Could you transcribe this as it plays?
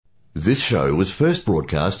This show was first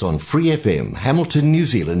broadcast on Free FM, Hamilton, New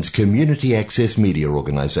Zealand's community access media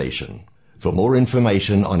organisation. For more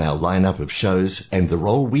information on our lineup of shows and the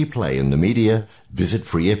role we play in the media, visit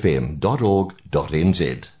freefm.org.nz.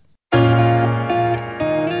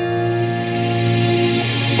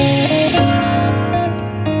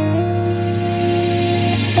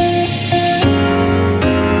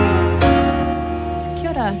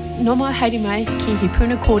 No mai haere mai ki He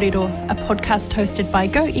Puna Kōrero, a podcast hosted by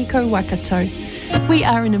Go Eco Waikato. We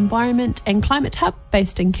are an environment and climate hub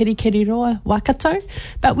based in Kirikiriroa, Waikato,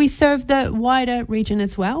 but we serve the wider region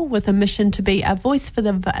as well with a mission to be a voice for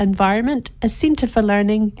the environment, a centre for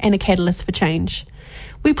learning and a catalyst for change.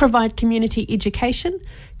 We provide community education,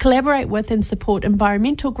 collaborate with and support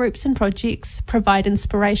environmental groups and projects, provide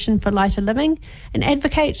inspiration for lighter living and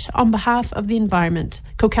advocate on behalf of the environment.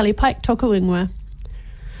 Ko Kelly Pike tōku ingoa.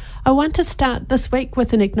 I want to start this week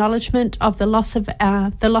with an acknowledgement of the loss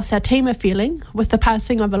our team are feeling with the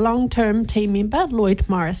passing of a long-term team member, Lloyd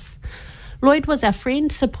Morris. Lloyd was our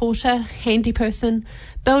friend, supporter, handy person,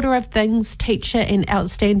 builder of things, teacher and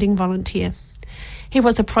outstanding volunteer. He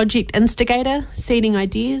was a project instigator, seeding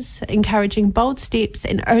ideas, encouraging bold steps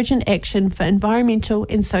and urgent action for environmental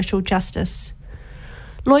and social justice.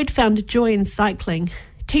 Lloyd found joy in cycling,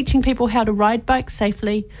 teaching people how to ride bikes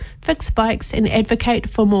safely, fix bikes and advocate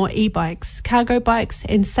for more e-bikes, cargo bikes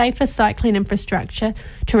and safer cycling infrastructure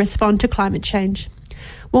to respond to climate change.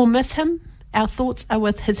 We'll miss him. Our thoughts are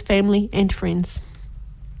with his family and friends.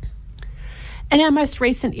 In our most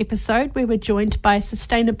recent episode, we were joined by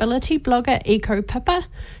sustainability blogger Eco Pippa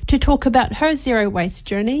to talk about her zero waste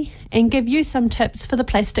journey and give you some tips for the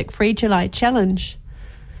Plastic Free July Challenge.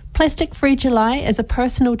 Plastic Free July is a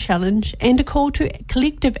personal challenge and a call to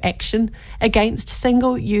collective action against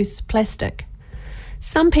single-use plastic.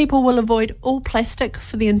 Some people will avoid all plastic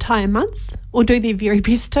for the entire month or do their very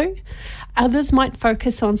best to. Others might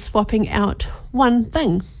focus on swapping out one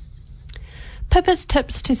thing. Pippa's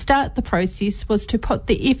tips to start the process was to put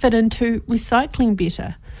the effort into recycling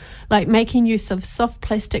better, like making use of soft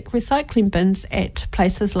plastic recycling bins at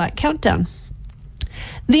places like Countdown.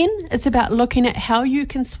 Then it's about looking at how you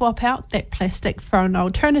can swap out that plastic for an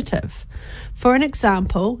alternative. For an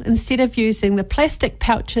example, instead of using the plastic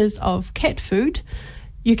pouches of cat food,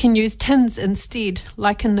 you can use tins instead,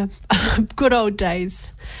 like in the good old days.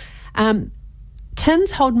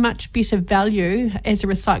 Tins hold much better value as a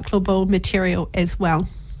recyclable material as well.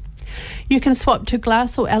 You can swap to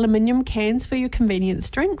glass or aluminium cans for your convenience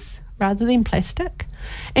drinks rather than plastic.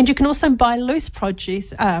 And you can also buy loose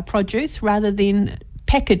produce rather than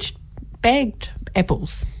packaged, bagged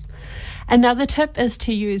apples. Another tip is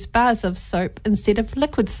to use bars of soap instead of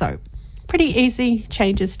liquid soap. Pretty easy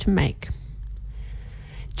changes to make.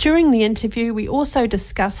 During the interview, we also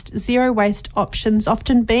discussed zero waste options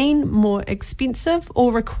often being more expensive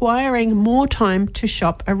or requiring more time to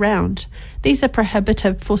shop around. These are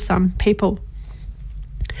prohibitive for some people.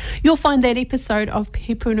 You'll find that episode of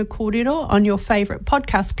He Puna Kōrero on your favourite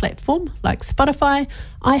podcast platform like Spotify,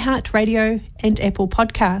 iHeartRadio and Apple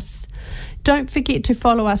Podcasts. Don't forget to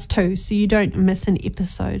follow us too so you don't miss an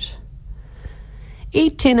episode. I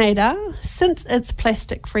tēnei rā, since it's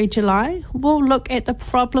Plastic Free July, we'll look at the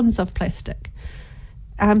problems of plastic,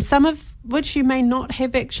 some of which you may not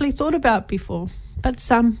have actually thought about before, but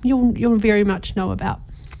some you'll very much know about.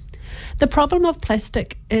 The problem of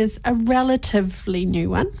plastic is a relatively new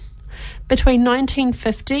one. Between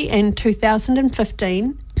 1950 and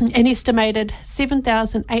 2015, an estimated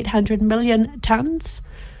 7,800 million tonnes,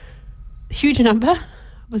 huge number,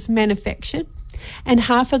 was manufactured, and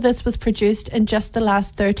half of this was produced in just the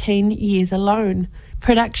last 13 years alone.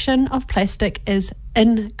 Production of plastic is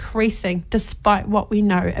increasing despite what we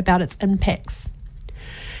know about its impacts.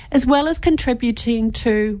 As well as contributing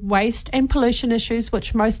to waste and pollution issues,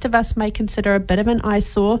 which most of us may consider a bit of an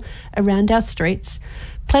eyesore around our streets,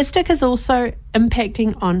 plastic is also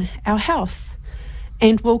impacting on our health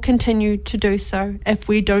and will continue to do so if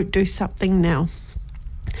we don't do something now.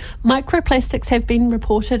 Microplastics have been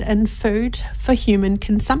reported in food for human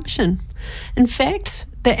consumption. In fact,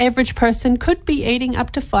 the average person could be eating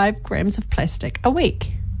up to 5 grams of plastic a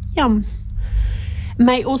week. Yum!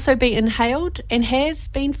 May also be inhaled and has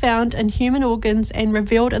been found in human organs and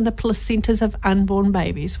revealed in the placentas of unborn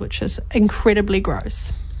babies, which is incredibly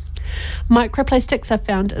gross. Microplastics are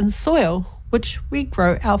found in soil, which we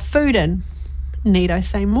grow our food in. Need I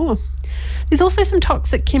say more? There's also some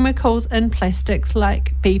toxic chemicals in plastics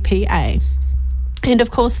like BPA. And of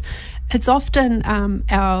course, it's often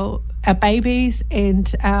our babies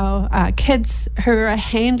and our kids who are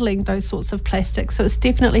handling those sorts of plastics. So it's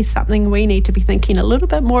definitely something we need to be thinking a little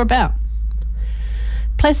bit more about.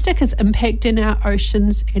 Plastic is impacting our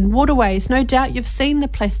oceans and waterways. No doubt you've seen the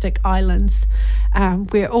plastic islands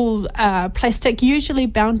where all plastic, usually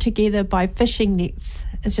bound together by fishing nets,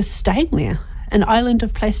 is just staying there. An island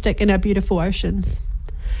of plastic in our beautiful oceans.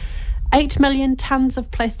 8 million tonnes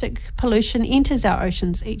of plastic pollution enters our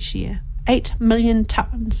oceans each year. 8 million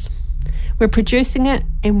tonnes. We're producing it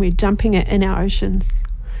and we're dumping it in our oceans.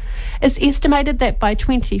 It's estimated that by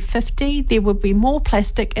 2050 there will be more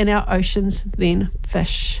plastic in our oceans than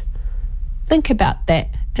fish. Think about that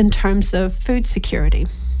in terms of food security.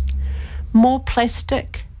 More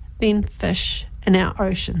plastic than fish in our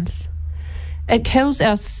oceans. It kills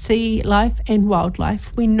our sea life and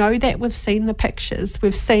wildlife. We know that. We've seen the pictures.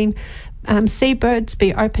 We've seen seabirds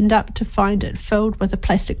be opened up to find it filled with a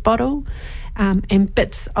plastic bottle and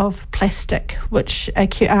bits of plastic which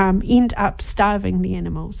end up starving the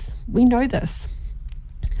animals. We know this.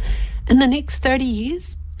 In the next 30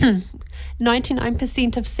 years,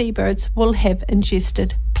 99% of seabirds will have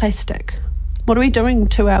ingested plastic. What are we doing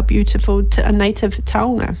to our beautiful native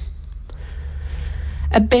taonga?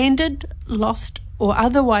 Abandoned, lost or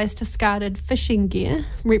otherwise discarded fishing gear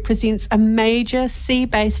represents a major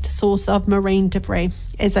sea-based source of marine debris,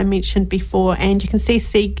 as I mentioned before, and you can see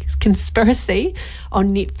Seaconspiracy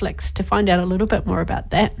on Netflix to find out a little bit more about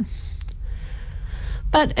that.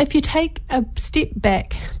 But if you take a step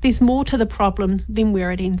back, there's more to the problem than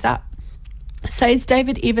where it ends up, says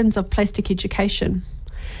David Evans of Plastic Education.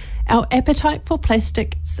 Our appetite for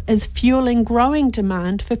plastics is fueling growing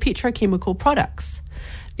demand for petrochemical products.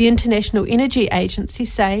 The International Energy Agency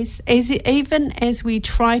says even as we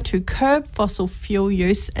try to curb fossil fuel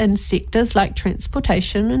use in sectors like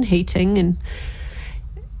transportation and heating and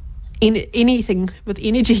anything with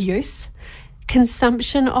energy use,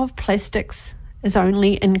 consumption of plastics is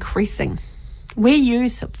only increasing. We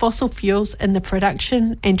use fossil fuels in the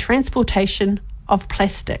production and transportation of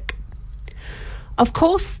plastic. Of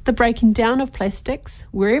course, the breaking down of plastics,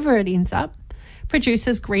 wherever it ends up,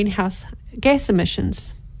 produces greenhouse gas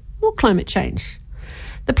emissions or climate change.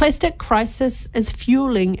 The plastic crisis is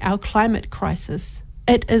fueling our climate crisis.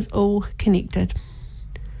 It is all connected.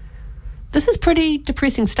 This is pretty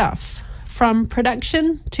depressing stuff. From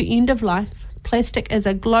production to end of life, plastic is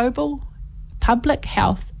a global public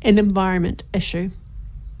health and environment issue.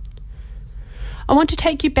 I want to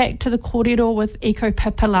take you back to the kōrero with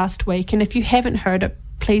EcoPapa last week, and if you haven't heard it,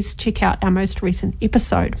 please check out our most recent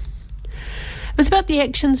episode. It was about the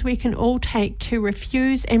actions we can all take to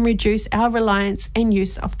refuse and reduce our reliance and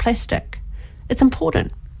use of plastic. It's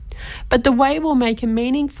important. But the way we'll make a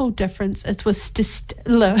meaningful difference is with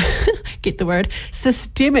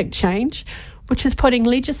systemic change, which is putting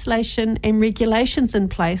legislation and regulations in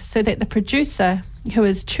place so that the producer who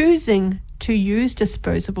is choosing to use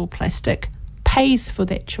disposable plastic pays for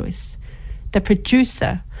that choice. The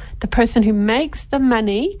producer, the person who makes the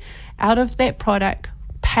money out of that product,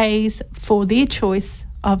 pays for their choice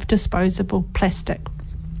of disposable plastic.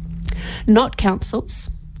 Not councils,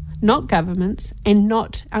 not governments, and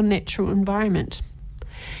not our natural environment.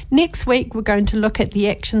 Next week, we're going to look at the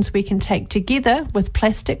actions we can take together with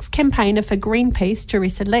plastics campaigner for Greenpeace,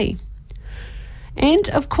 Teresa Lee. And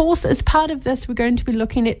of course, as part of this, we're going to be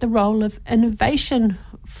looking at the role of innovation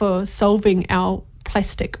for solving our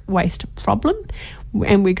plastic waste problem.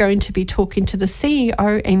 And we're going to be talking to the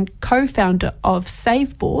CEO and co-founder of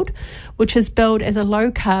Saveboard, which is billed as a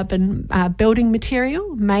low-carbon building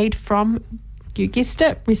material made from, you guessed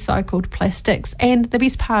it, recycled plastics. And the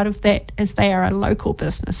best part of that is they are a local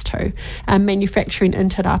business too, manufacturing in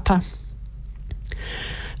Te Rapa.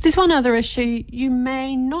 There's one other issue you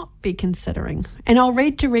may not be considering, and I'll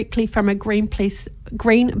read directly from a Greenpeace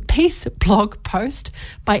blog post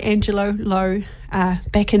by Angelo Lowe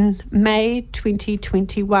back in May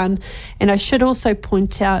 2021. And I should also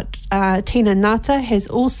point out Tina Nata has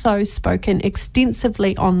also spoken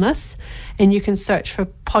extensively on this, and you can search for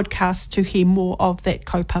podcasts to hear more of that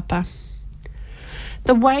kaupapa.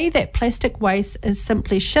 The way that plastic waste is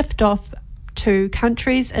simply shipped off to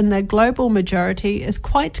countries in the global majority is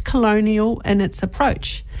quite colonial in its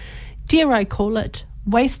approach. Dare I call it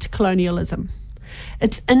waste colonialism.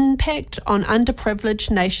 Its impact on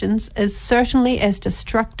underprivileged nations is certainly as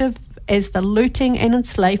destructive as the looting and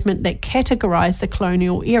enslavement that categorised the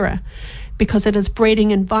colonial era, because it is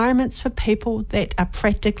breeding environments for people that are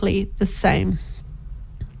practically the same.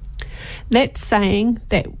 That's saying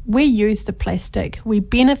that we use the plastic, we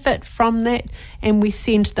benefit from that, and we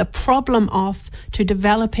send the problem off to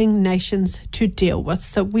developing nations to deal with,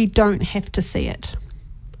 so we don't have to see it.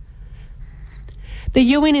 The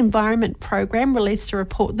UN Environment Programme released a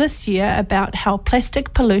report this year about how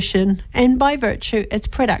plastic pollution, and by virtue its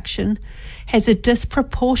production, has a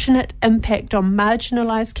disproportionate impact on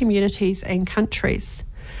marginalised communities and countries.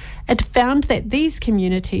 It found that these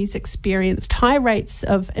communities experienced high rates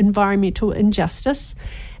of environmental injustice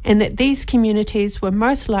and that these communities were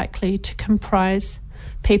most likely to comprise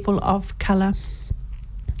people of colour.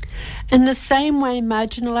 In the same way,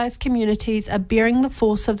 marginalised communities are bearing the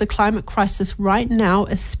force of the climate crisis right now,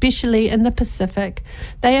 especially in the Pacific.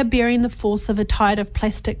 They are bearing the force of a tide of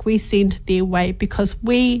plastic we send their way because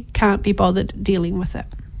we can't be bothered dealing with it.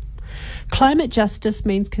 Climate justice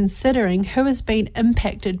means considering who has been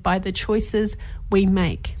impacted by the choices we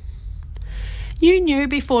make. You knew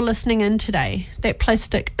before listening in today that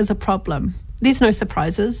plastic is a problem. There's no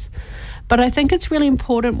surprises, but I think it's really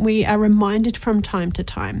important we are reminded from time to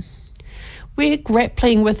time. We're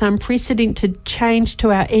grappling with unprecedented change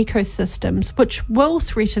to our ecosystems, which will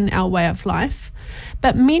threaten our way of life,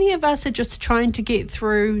 but many of us are just trying to get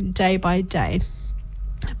through day by day.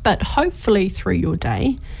 But hopefully through your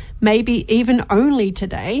day, maybe even only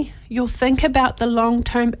today, you'll think about the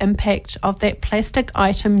long-term impact of that plastic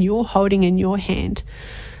item you're holding in your hand.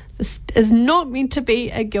 This is not meant to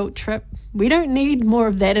be a guilt trip. We don't need more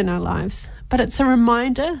of that in our lives. But it's a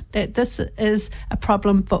reminder that this is a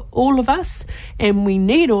problem for all of us, and we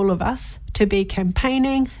need all of us to be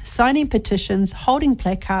campaigning, signing petitions, holding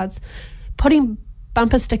placards, putting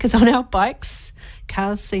bumper stickers on our bikes,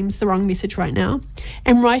 cars seems the wrong message right now,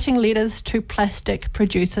 and writing letters to plastic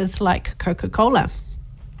producers like Coca-Cola.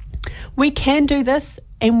 We can do this,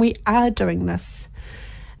 and we are doing this.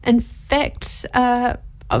 In fact, I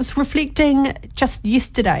was reflecting just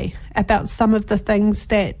yesterday about some of the things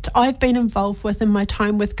that I've been involved with in my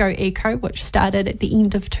time with Go Eco, which started at the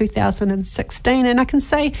end of 2016. And I can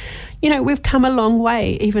say, we've come a long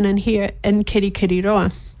way, even in here in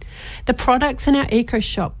Kirikiriroa. The products in our eco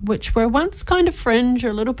shop, which were once kind of fringe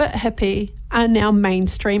or a little bit hippie, are now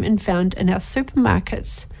mainstream and found in our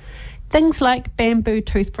supermarkets. Things like bamboo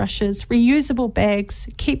toothbrushes, reusable bags,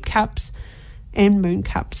 keep cups, and moon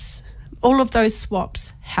cups. All of those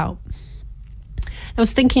swaps help. I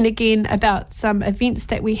was thinking again about some events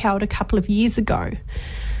that we held a couple of years ago.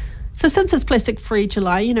 So since it's Plastic Free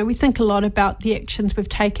July, we think a lot about the actions we've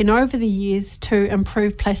taken over the years to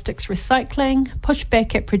improve plastics recycling, push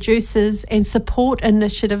back at producers, and support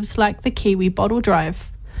initiatives like the Kiwi Bottle Drive.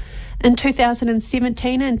 In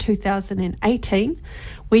 2017 and 2018,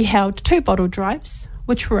 we held 2 bottle drives,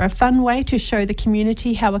 which were a fun way to show the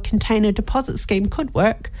community how a container deposit scheme could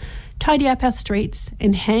work, tidy up our streets,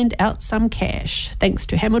 and hand out some cash, thanks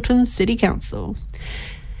to Hamilton City Council.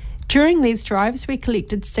 During these drives, we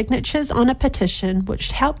collected signatures on a petition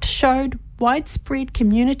which helped show widespread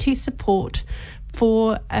community support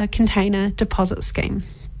for a container deposit scheme.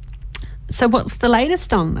 So what's the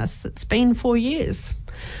latest on this? It's been 4 years.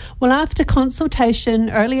 Well, after consultation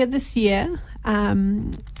earlier this year,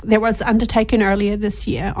 there was undertaken earlier this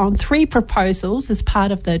year on 3 proposals as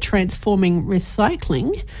part of the Transforming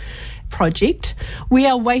Recycling project. We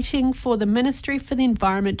are waiting for the Ministry for the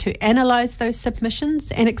Environment to analyse those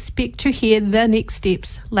submissions and expect to hear the next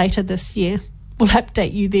steps later this year. We'll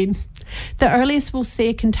update you then. The earliest we'll see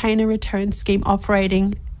a container return scheme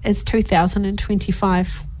operating is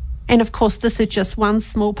 2025. And of course, this is just one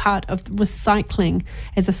small part of recycling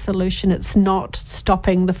as a solution. It's not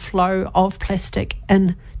stopping the flow of plastic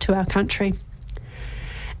into our country.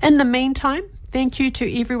 In the meantime, thank you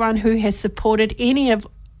to everyone who has supported any of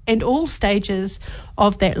and all stages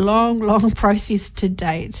of that long process to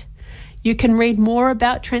date. You can read more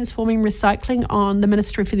about Transforming Recycling on the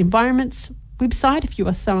Ministry for the Environment's website if you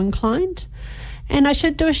are so inclined. And I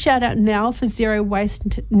should do a shout out now for Zero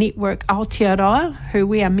Waste Network Aotearoa, who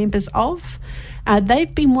we are members of.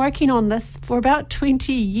 They've been working on this for about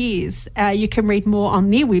 20 years. You can read more on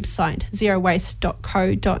their website,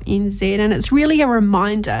 zerowaste.co.nz, and it's really a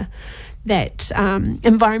reminder that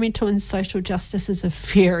environmental and social justice is a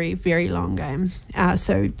very, very long game.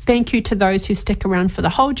 So thank you to those who stick around for the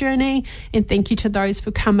whole journey, and thank you to those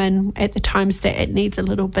who come in at the times that it needs a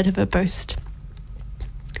little bit of a boost.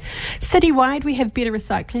 Citywide, we have better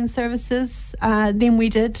recycling services than we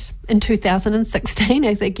did in 2016,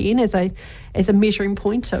 as a measuring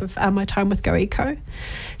point of my time with Go Eco.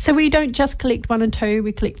 So we don't just collect 1 and 2,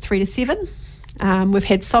 we collect 3 to 7. We've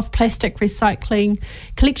had soft plastic recycling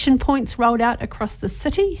collection points rolled out across the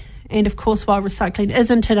city. And of course, while recycling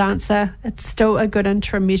isn't an answer, it's still a good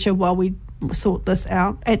interim measure while we sort this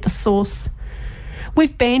out at the source.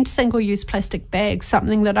 We've banned single-use plastic bags,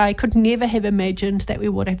 something that I could never have imagined that we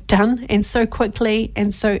would have done, and so quickly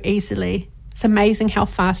and so easily. It's amazing how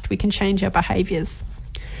fast we can change our behaviours.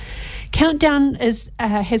 Countdown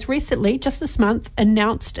has recently, just this month,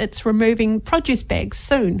 announced it's removing produce bags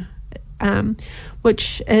soon.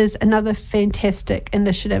 which is another fantastic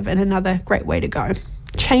initiative and another great way to go.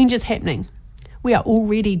 Change is happening. We are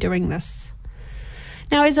already doing this.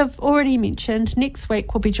 Now, as I've already mentioned, next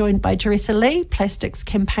week we'll be joined by Jeressa Lee, plastics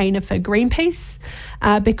campaigner for Greenpeace,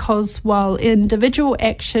 because while individual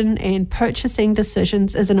action and purchasing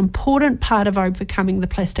decisions is an important part of overcoming the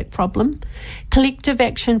plastic problem, collective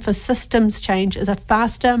action for systems change is a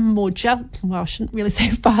faster, more just, well, I shouldn't really say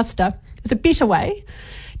faster, it's a better way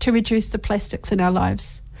to reduce the plastics in our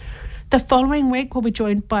lives. The following week, we'll be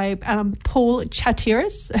joined by Paul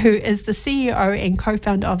Chateris, who is the CEO and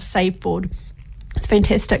co-founder of SaveBoard. It's a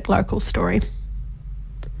fantastic local story.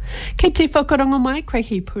 Kei te whakarongo mai, koe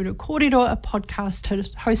hi puru kōrero, a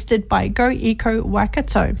podcast hosted by Go Eco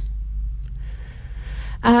Waikato.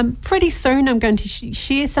 Pretty soon I'm going to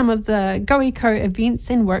share some of the Go Eco events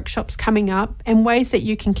and workshops coming up and ways that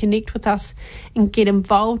you can connect with us and get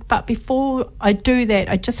involved. But before I do that,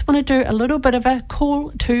 I just want to do a little bit of a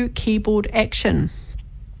call to keyboard action.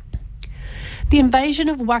 The invasion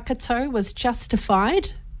of Waikato was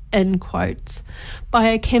justified, in quotes, by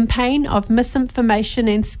a campaign of misinformation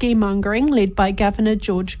and scaremongering led by Governor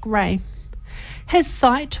George Grey. His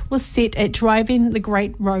sight was set at driving the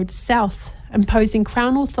Great Road south, imposing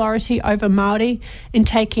Crown authority over Māori and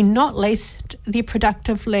taking not least their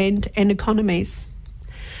productive land and economies.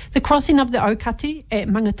 The crossing of the Aukati at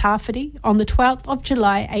Mangatawhiri on the 12th of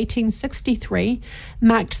July 1863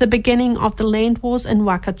 marked the beginning of the land wars in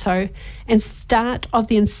Waikato and start of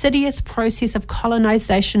the insidious process of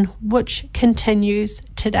colonisation which continues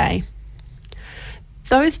today.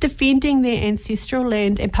 Those defending their ancestral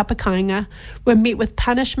land and papakainga were met with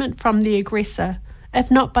punishment from the aggressor,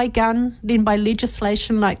 if not by gun, then by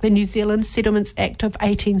legislation like the New Zealand Settlements Act of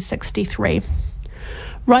 1863.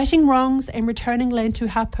 Righting wrongs and returning land to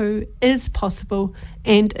hapu is possible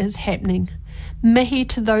and is happening. Mihi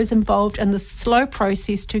to those involved in the slow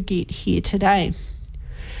process to get here today.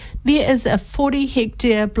 There is a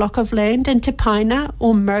 40-hectare block of land in Te Paina,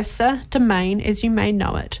 or Mercer Domain as you may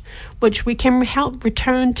know it, which we can help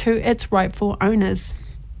return to its rightful owners.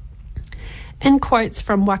 In quotes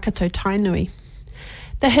from Waikato Tainui.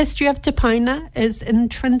 The history of Te Paina is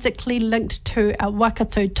intrinsically linked to a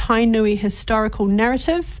Waikato Tainui historical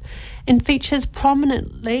narrative and features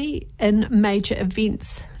prominently in major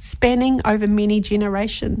events spanning over many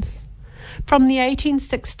generations. From the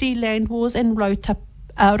 1860 land wars in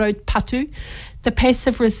Raupatu, the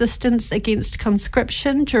passive resistance against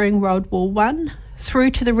conscription during World War I,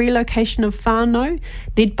 through to the relocation of whānau,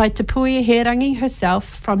 led by Te Puia Herangi herself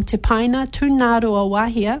from Te Paina to Ngārua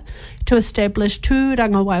Wāhia to establish Tū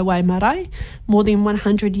Rangawaiwai Marae more than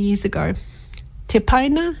 100 years ago. Te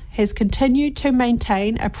Paina has continued to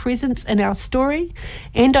maintain a presence in our story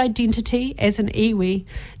and identity as an iwi,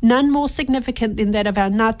 none more significant than that of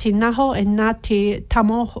our Ngāti Naho and Ngāti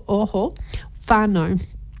Tamoho whānau.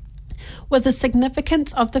 With the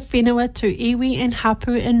significance of the whenua to iwi and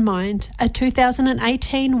hapu in mind, a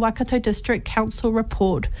 2018 Waikato District Council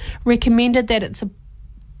report recommended that its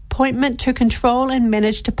appointment to control and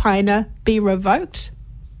manage Te Paina be revoked.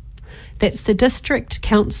 That's the District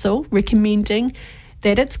Council recommending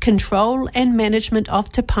that its control and management of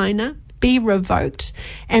Te Paina be revoked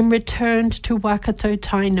and returned to Waikato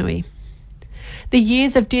Tainui. The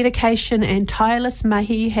years of dedication and tireless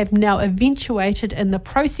mahi have now eventuated in the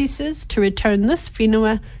processes to return this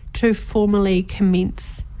whenua to formally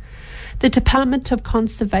commence. The Department of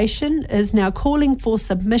Conservation is now calling for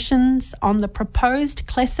submissions on the proposed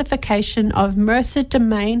classification of Mercer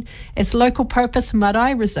Domain as local purpose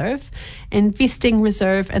marae reserve and vesting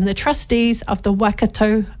reserve in the trustees of the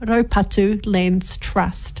Waikato Raupatu Lands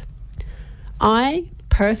Trust. I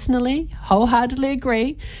personally wholeheartedly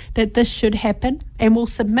agree that this should happen and will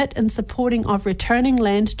submit in supporting of returning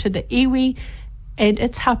land to the iwi and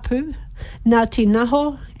its hapu, Ngāti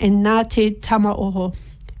Naho and Ngāti Tamaoho.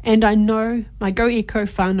 And I know my Go Eco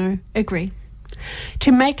whānau agree.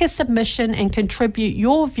 To make a submission and contribute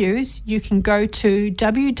your views, you can go to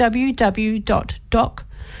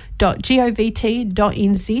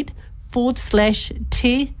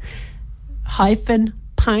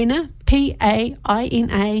www.doc.govt.nz/te-paina,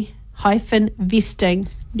 PAINA-vesting.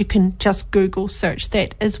 You can just Google search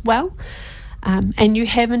that as well. And you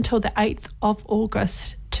have until the 8th of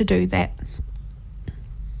August to do that.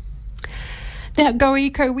 Now, at Go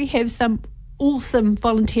Eco, we have some awesome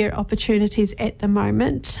volunteer opportunities at the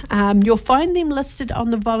moment. You'll find them listed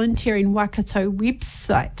on the Volunteering Waikato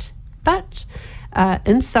website. But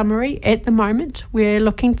In summary, at the moment, we're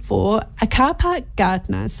looking for a car park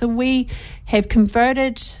gardener. So we have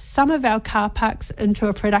converted some of our car parks into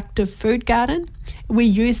a productive food garden. We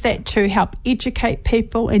use that to help educate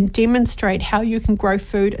people and demonstrate how you can grow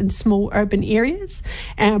food in small urban areas,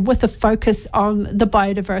 with a focus on the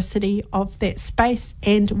biodiversity of that space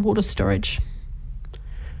and water storage.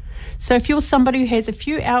 So if you're somebody who has a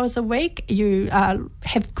few hours a week, you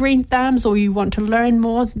have green thumbs, or you want to learn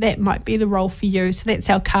more, that might be the role for you. So that's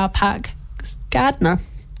our car park gardener.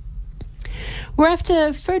 We're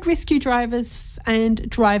after food rescue drivers and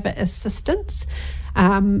driver assistants,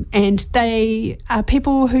 and they are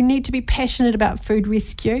people who need to be passionate about food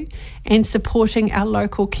rescue and supporting our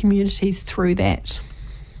local communities through that.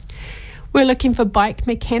 We're looking for bike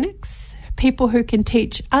mechanics, people who can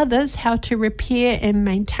teach others how to repair and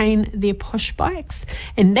maintain their push bikes,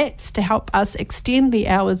 and that's to help us extend the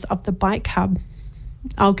hours of the bike hub.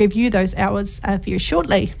 I'll give you those hours very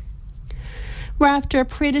shortly. We're after a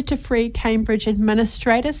predator-free Cambridge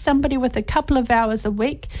administrator, somebody with a couple of hours a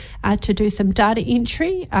week to do some data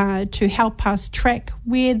entry, to help us track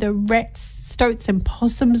where the rats, stoats and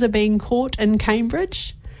possums are being caught in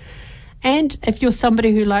Cambridge. And if you're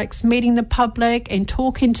somebody who likes meeting the public and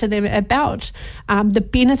talking to them about the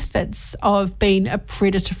benefits of being a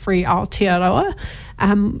predator-free Aotearoa,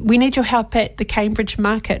 we need your help at the Cambridge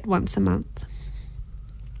Market once a month.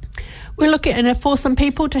 We're looking for some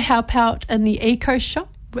people to help out in the Eco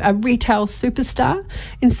Shop, a retail superstar,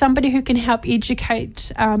 and somebody who can help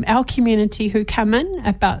educate our community who come in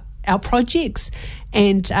about our projects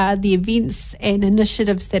and the events and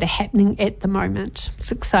initiatives that are happening at the moment.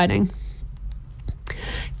 It's exciting.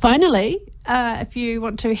 Finally, if you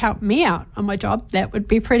want to help me out on my job, that would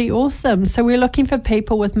be pretty awesome. So we're looking for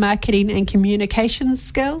people with marketing and communications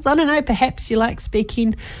skills. I don't know, perhaps you like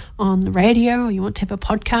speaking on the radio, or you want to have a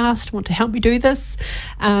podcast, want to help me do this.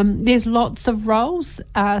 There's lots of roles.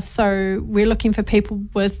 So we're looking for people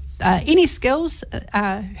with any skills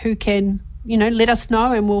who can, let us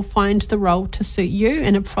know, and we'll find the role to suit you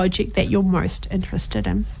in a project that you're most interested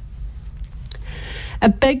in. A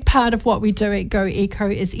big part of what we do at Go Eco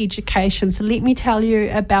is education. So let me tell you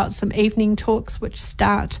about some evening talks which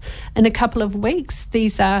start in a couple of weeks.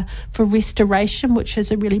 These are for restoration, which is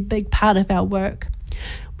a really big part of our work.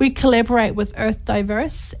 We collaborate with Earth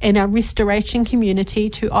Diverse and our restoration community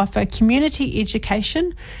to offer community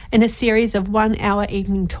education in a series of 1-hour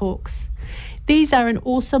evening talks. These are an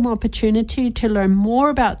awesome opportunity to learn more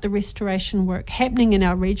about the restoration work happening in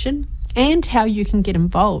our region and how you can get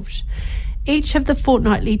involved. Each of the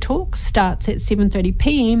fortnightly talks starts at 7:30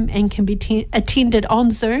 p.m. and can be attended on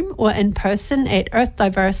Zoom or in person at Earth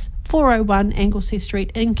Diverse 401 Anglesea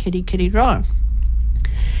Street in Kirikiriroa.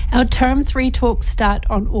 Our Term 3 talks start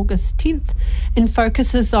on August 10th and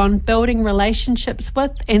focuses on building relationships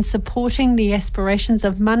with and supporting the aspirations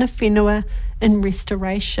of mana whenua in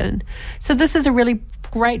restoration. So this is a really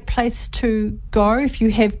great place to go if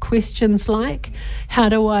you have questions like, how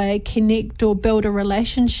do I connect or build a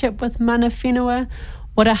relationship with mana whenua?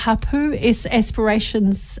 What are hapu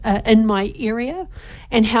aspirations in my area?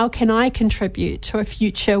 And how can I contribute to a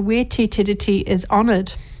future where Te Tiriti is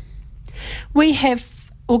honoured? We have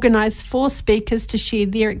organised 4 speakers to share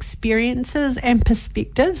their experiences and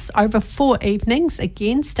perspectives over 4 evenings,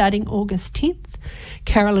 again starting August 10th.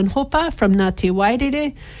 Carolyn Hopa from Ngāti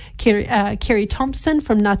Wairere, Kerry Thompson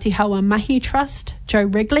from Ngāti Hawa Mahi Trust, Joe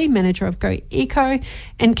Wrigley, manager of Go Eco,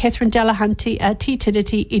 and Catherine Delahunty, a Te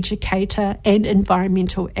Tiriti educator and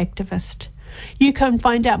environmental activist. You can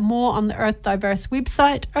find out more on the Earth Diverse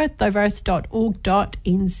website,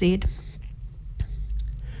 earthdiverse.org.nz.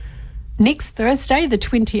 Next Thursday, the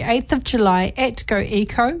 28th of July at Go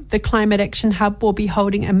Eco, the Climate Action Hub will be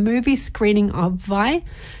holding a movie screening of Vai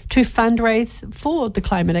to fundraise for the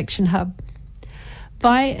Climate Action Hub.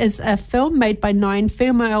 Vai is a film made by 9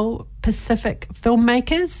 female Pacific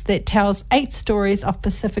filmmakers that tells 8 stories of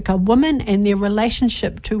Pacifica women and their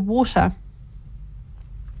relationship to water.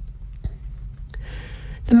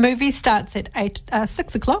 The movie starts at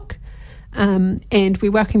 6 o'clock. And we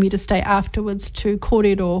welcome you to stay afterwards to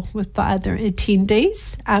kōrero with the other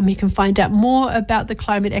attendees. You can find out more about the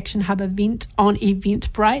Climate Action Hub event on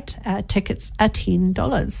Eventbrite. Tickets are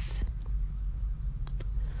 $10.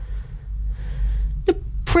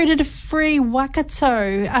 Predator-free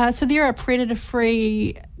Waikato. So there are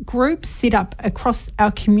predator-free groups set up across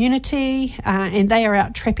our community, and they are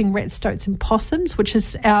out trapping rats, stoats and possums, which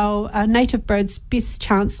is our native birds' best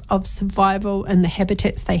chance of survival in the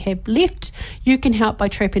habitats they have left. You can help by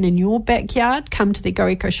trapping in your backyard. Come to the Go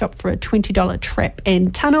Eco shop for a $20 trap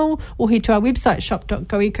and tunnel, or head to our website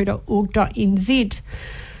shop.goeco.org.nz.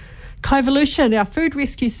 Kaivolution, our food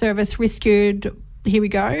rescue service, rescued, here we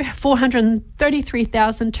go,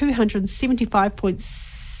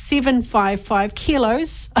 433,275.755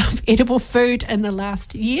 kilos of edible food in the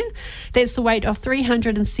last year. That's the weight of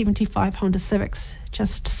 375 Honda Civics,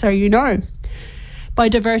 just so you know. By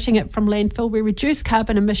diverting it from landfill, we reduce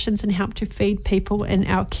carbon emissions and help to feed people in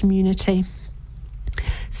our community.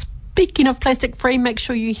 Speaking of plastic free, make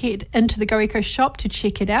sure you head into the Go Eco shop to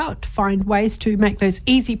check it out. Find ways to make those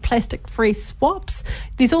easy plastic free swaps.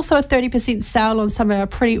 There's also a 30% sale on some of our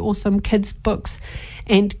pretty awesome kids' books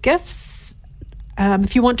and gifts.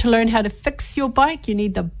 If you want to learn how to fix your bike, you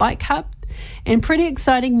need the Bike Hub. And pretty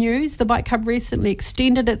exciting news, the Bike Hub recently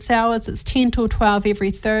extended its hours. It's 10 till 12 every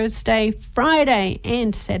Thursday, Friday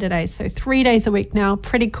and Saturday. So 3 days a week now,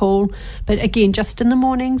 pretty cool. But again, just in the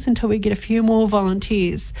mornings until we get a few more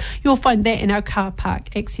volunteers. You'll find that in our car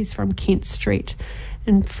park, access from Kent Street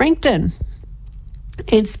in Frankton.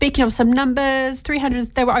 And speaking of some numbers,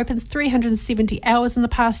 they were open 370 hours in the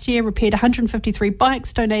past year, repaired 153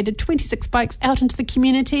 bikes, donated 26 bikes out into the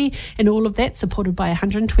community, and all of that supported by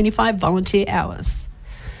 125 volunteer hours.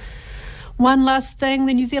 One last thing,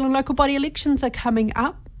 the New Zealand local body elections are coming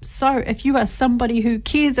up. So if you are somebody who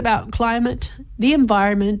cares about climate, the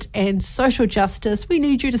environment and social justice, we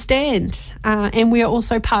need you to stand. And we are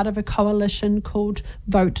also part of a coalition called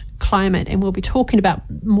Vote Climate, and we'll be talking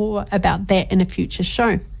more about that in a future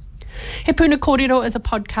show. He Puna Kōrero is a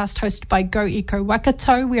podcast hosted by Go Eco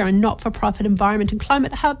Waikato. We are a not-for-profit environment and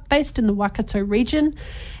climate hub based in the Waikato region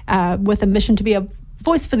with a mission to be a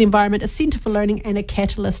voice for the environment, a centre for learning and a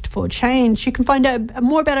catalyst for change. You can find out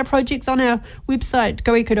more about our projects on our website,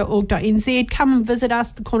 goeco.org.nz. Come and visit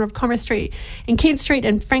us, the corner of Commerce Street and Kent Street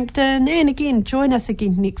in Frankton. And again, join us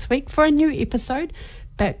again next week for a new episode.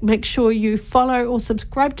 But make sure you follow or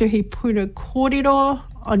subscribe to He Puna Kōrero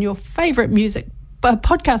on your favourite music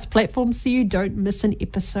podcast platform so you don't miss an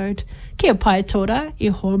episode. Kia pai tōra, e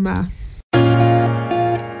homa.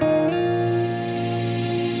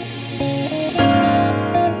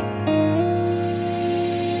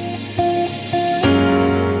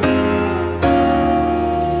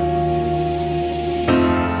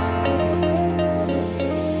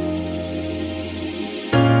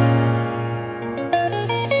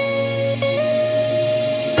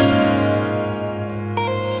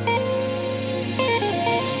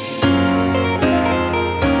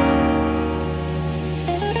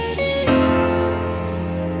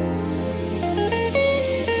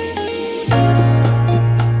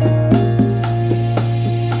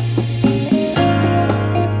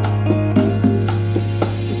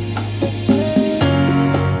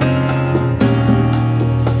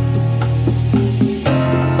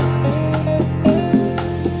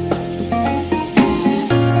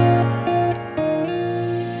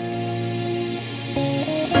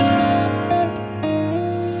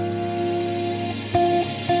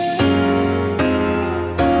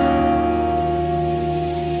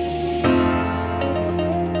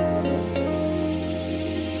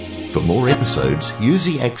 For more episodes, use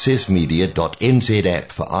the accessmedia.nz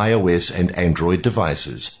app for iOS and Android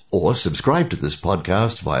devices, or subscribe to this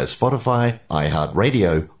podcast via Spotify,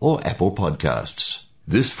 iHeartRadio, or Apple Podcasts.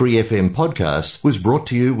 This Free FM podcast was brought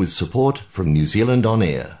to you with support from New Zealand On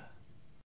Air.